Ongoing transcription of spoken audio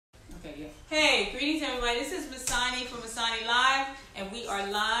Okay. Hey, greetings everybody. This is Masani from Masani.Live, and we are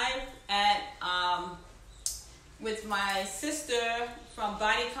live at with my sister from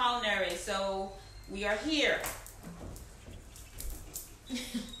Bodyculinary. So we are here.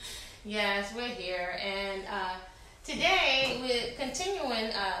 Yes, we're here, and today we're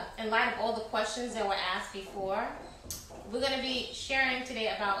continuing in light of all the questions that were asked before. We're going to be sharing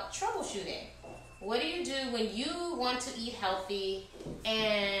today about troubleshooting. What do you do when you want to eat healthy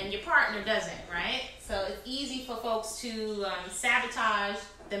and your partner doesn't, right? So it's easy for folks to sabotage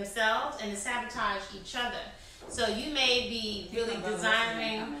themselves and to sabotage each other. So you may be really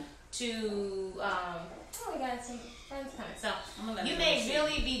desiring to, we got some friends coming. So you may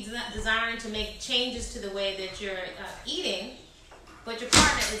really be desiring to make changes to the way that you're eating, but your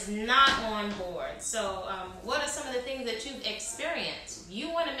partner is not on board. So what are some of the things that you've experienced?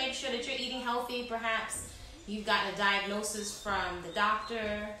 You want to make sure that you're eating healthy. Perhaps you've gotten a diagnosis from the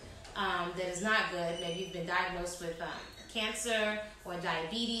doctor that is not good. Maybe you've been diagnosed with cancer or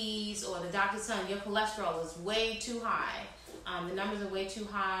diabetes, or the doctor's telling you your cholesterol is way too high. The numbers are way too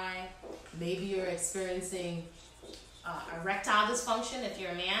high. Maybe you're experiencing erectile dysfunction if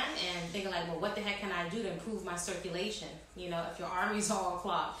you're a man, and thinking like, well, what the heck can I do to improve my circulation? You know, if your arteries are all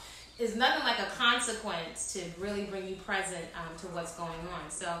clogged. It's nothing like a consequence to really bring you present to what's going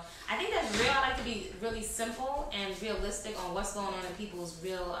on. So I think that's real. I like to be really simple and realistic on what's going on in people's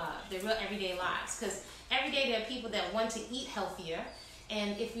real everyday lives. Because every day there are people that want to eat healthier.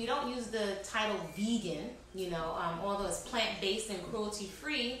 And if we don't use the title vegan, you know, although it's plant-based and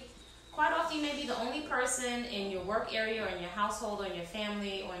cruelty-free, quite often you may be the only person in your work area or in your household or in your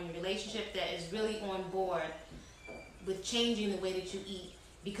family or in your relationship that is really on board with changing the way that you eat,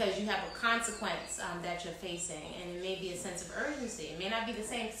 because you have a consequence that you're facing, and it may be a sense of urgency. It may not be the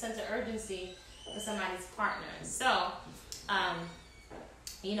same sense of urgency for somebody's partner. So,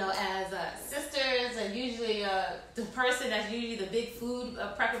 you know, as sisters, and usually the person that's usually the big food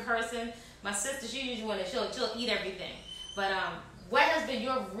prepper person, my sister, she usually she'll eat everything. But what has been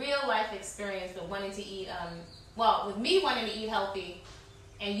your real life experience with wanting to eat, with me wanting to eat healthy,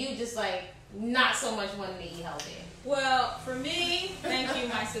 and you just like not so much wanting to eat healthy? Well, for me, thank you,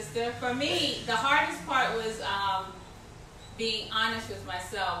 my sister. For me, the hardest part was being honest with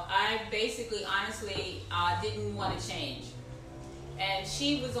myself. I basically, honestly, didn't want to change. And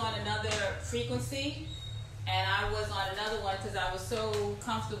she was on another frequency, and I was on another one because I was so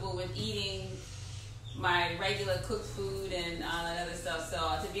comfortable with eating my regular cooked food and all that other stuff.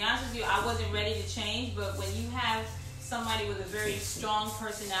 So to be honest with you, I wasn't ready to change. But when you have somebody with a very strong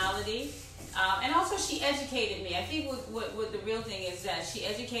personality, and also she educated me. I think what the real thing is that she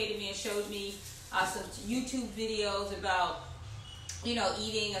educated me and showed me some YouTube videos about, you know,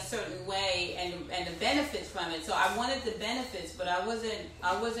 eating a certain way and the benefits from it. So I wanted the benefits, but I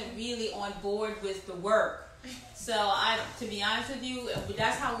wasn't really on board with the work. So to be honest with you,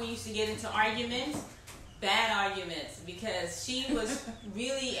 that's how we used to get into arguments, bad arguments, because she was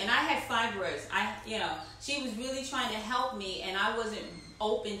really, and I had fibroids. She was really trying to help me, and I wasn't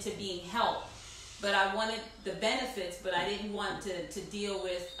open to being helped. But I wanted the benefits, but I didn't want to deal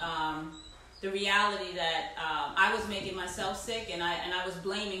with the reality that I was making myself sick, and I was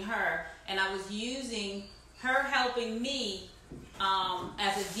blaming her, and I was using her helping me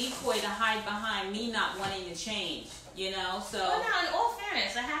as a decoy to hide behind me not wanting to change, you know. So well, now, in all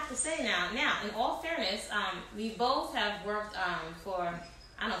fairness, I have to say now, in all fairness, we both have worked for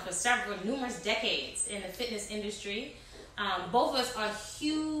numerous decades in the fitness industry. Both of us are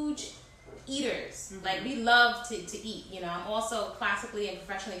huge eaters. Mm-hmm. Like, we love to eat, you know. I'm also classically and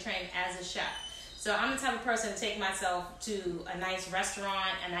professionally trained as a chef. So I'm the type of person to take myself to a nice restaurant,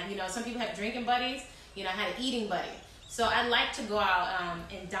 and some people have drinking buddies. You know, I had an eating buddy. So I like to go out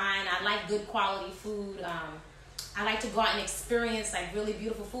and dine. I like good quality food. I like to go out and experience like really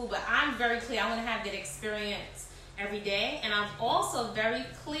beautiful food, but I'm very clear. I want to have that experience every day, and I'm also very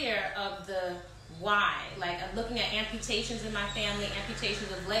clear of the why. Like, I'm looking at amputations in my family,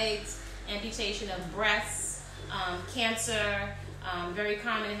 amputations of legs, amputation of breasts, cancer. Very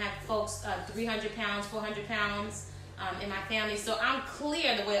common to have folks 300 pounds, 400 pounds in my family. So I'm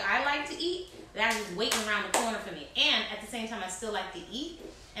clear the way I like to eat, that is waiting around the corner for me. And at the same time, I still like to eat.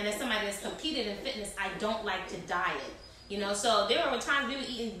 And as somebody that's competed in fitness, I don't like to diet. You know, so there were times we were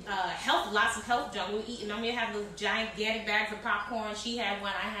eating lots of health junk. We were eating, we had those gigantic bags of popcorn. She had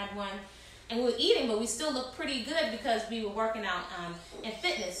one, I had one. And we were eating, but we still looked pretty good because we were working out in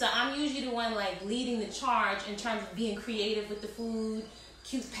fitness. So I'm usually the one like leading the charge in terms of being creative with the food,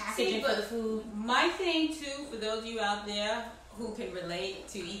 cute packaging for the food. My thing too, for those of you out there who can relate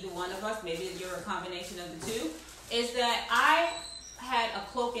to either one of us, maybe you're a combination of the two, is that I had a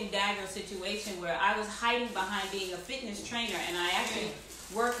cloak and dagger situation where I was hiding behind being a fitness trainer, and I actually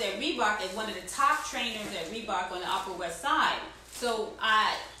worked at Reebok as one of the top trainers at Reebok on the Upper West Side. So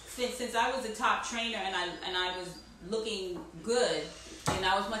since I was the top trainer and I was looking good, and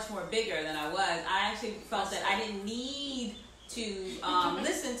I was much more bigger than I was, I actually felt that I didn't need to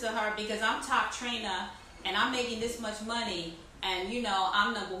listen to her because I'm top trainer and I'm making this much money, and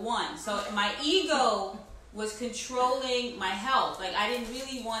I'm number one. So my ego was controlling my health. Like, I didn't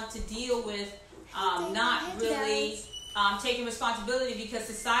really want to deal with not really taking responsibility, because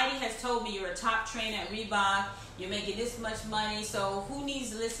society has told me you're a top trainer at Reebok, you're making this much money, so who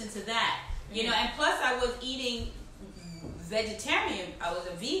needs to listen to that? And plus I was eating vegetarian, I was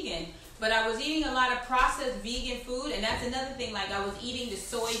a vegan, but I was eating a lot of processed vegan food, and that's another thing. Like, I was eating the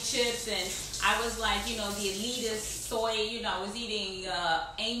soy chips, and I was like, the elitist soy, I was eating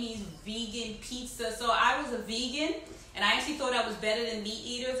Amy's vegan pizza. So I was a vegan, and I actually thought I was better than meat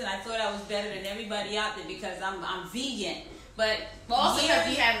eaters, and I thought I was better than everybody out there because I'm vegan. But also because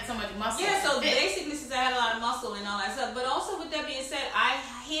you had so much muscle. Yeah, so basically since I had a lot of muscle and all that stuff. But also, with that being said, I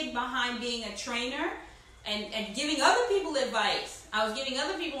hid behind being a trainer and giving other people advice. I was giving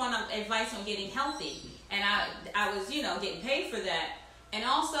other people advice on getting healthy, and I was getting paid for that. And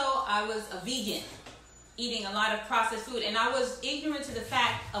also, I was a vegan, eating a lot of processed food, and I was ignorant to the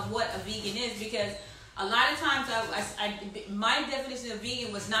fact of what a vegan is, because a lot of times my definition of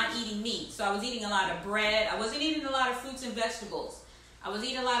vegan was not eating meat. So I was eating a lot of bread. I wasn't eating a lot of fruits and vegetables. I was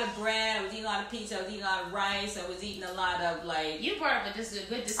eating a lot of bread. I was eating a lot of pizza. I was eating a lot of rice. I was eating a lot of You brought up just a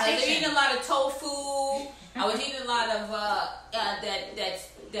good distinction. I was eating a lot of tofu. I was eating a lot of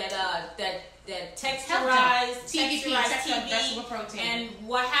that texturized vegetable protein. And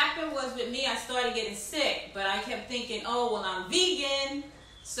what happened was, with me, I started getting sick. But I kept thinking, oh well, I'm vegan,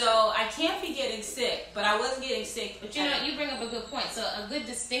 so I can't be getting sick. But I wasn't getting sick. But you bring up a good point. So a good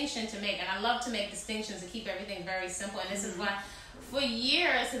distinction to make, and I love to make distinctions and keep everything very simple. And this is why, for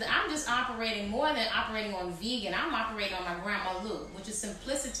years, I'm just operating more than operating on vegan. I'm operating on my Grandma Lou, which is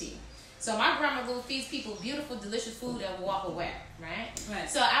simplicity. So my Grandma Lou feeds people beautiful, delicious food and walk away, right?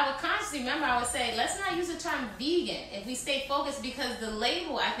 So I would constantly remember, I would say, let's not use the term vegan if we stay focused, because the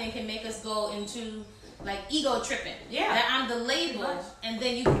label, I think, can make us go into like ego tripping. Yeah. That I'm the label, and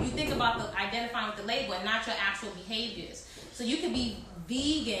then you think about identifying with the label and not your actual behaviors. So you could be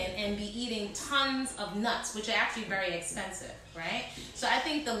vegan and be eating tons of nuts, which are actually very expensive, right? So I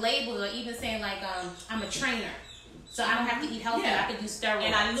think the labels, or even saying like, I'm a trainer, so I don't have to eat healthy. I can do steroids,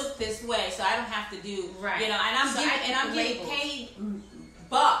 and I look this way, so I don't have to do And I'm getting paid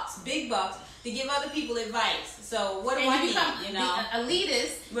big bucks to give other people advice. So what do I need?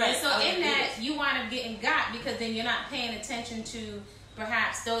 Elitist, right? And so in that, you wind up getting got, because then you're not paying attention to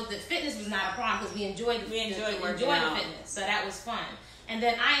perhaps those. The fitness was not a problem because we enjoyed the fitness, so that was fun. And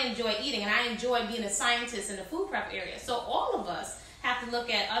then I enjoy eating, and I enjoy being a scientist in the food prep area. So all of us have to look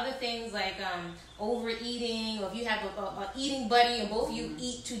at other things like overeating, or if you have a eating buddy and both of you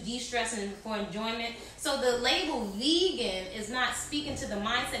eat to de-stress and for enjoyment. So the label vegan is not speaking to the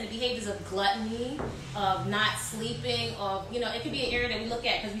mindset and the behaviors of gluttony, of not sleeping, of, it could be an area that we look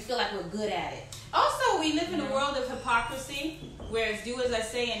at because we feel like we're good at it. Also, we live in a world of hypocrisy, where it's do as I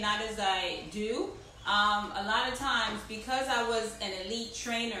say and not as I do. A lot of times, because I was an elite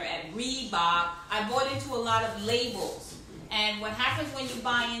trainer at Reebok, I bought into a lot of labels. And what happens when you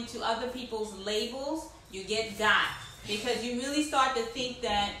buy into other people's labels, you get got. Because you really start to think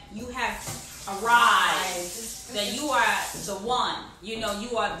that you have arrived, that you are the one.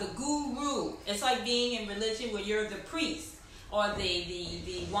 You are the guru. It's like being in religion where you're the priest or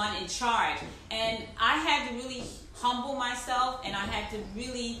the one in charge. And I had to really humble myself, and I had to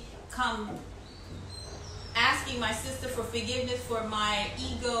really come asking my sister for forgiveness for my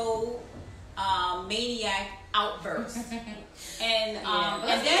ego maniac outburst. And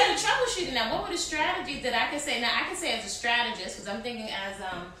then troubleshooting that. What were the strategies that I can say? Now I can say as a strategist, because I'm thinking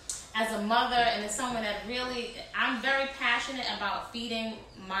as a mother and as someone that really, I'm very passionate about feeding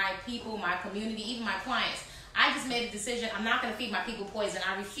my people, my community, even my clients. I just made a decision. I'm not going to feed my people poison.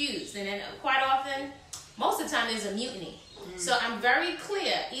 I refuse. And then quite often, most of the time, there's a mutiny. So I'm very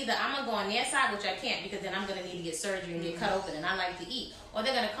clear. Either I'm going to go on their side, which I can't, because then I'm going to need to get surgery and get cut open, and I like to eat. Or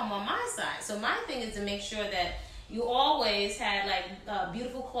they're going to come on my side. So my thing is to make sure that you always had like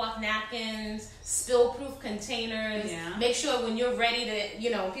beautiful cloth napkins, spill-proof containers. Yeah. Make sure when you're ready to,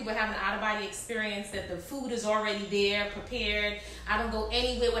 when people have an out-of-body experience, that the food is already there, prepared. I don't go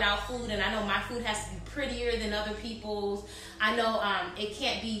anywhere without food, and I know my food has to be prettier than other people's. I know it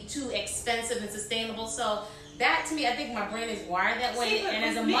can't be too expensive and sustainable. So that to me, I think my brain is wired that way. See, and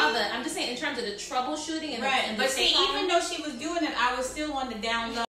as a mother, I'm just saying in terms of the troubleshooting and right. and but the see, even though she was doing it, I was still on the down low.